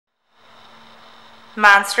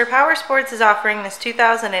Monster Powersports is offering this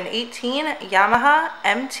 2018 Yamaha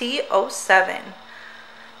MT-07.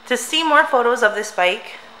 To see more photos of this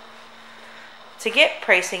bike, to get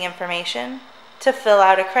pricing information, to fill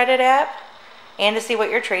out a credit app, and to see what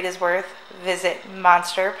your trade is worth, visit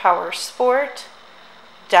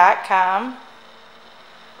monsterpowersport.com.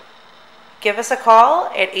 Give us a call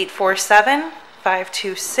at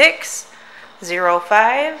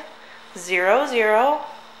 847-526-0500.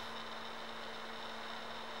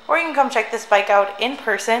 Or you can come check this bike out in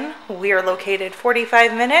person. We are located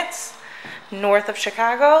 45 minutes north of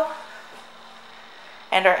Chicago.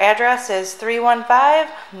 And our address is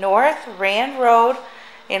 315 North Rand Road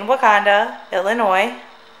in Wauconda, Illinois.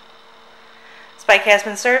 This bike has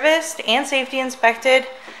been serviced and safety inspected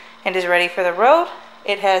and is ready for the road.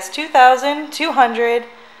 It has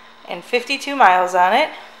 2,252 miles on it.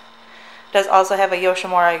 It does also have a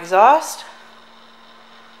Yoshimura exhaust.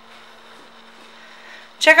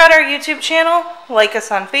 Check out our YouTube channel, like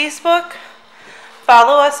us on Facebook,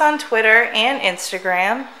 follow us on Twitter and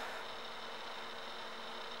Instagram.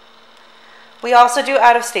 We also do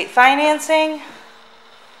out-of-state financing,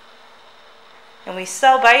 and we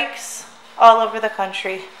sell bikes all over the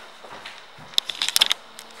country.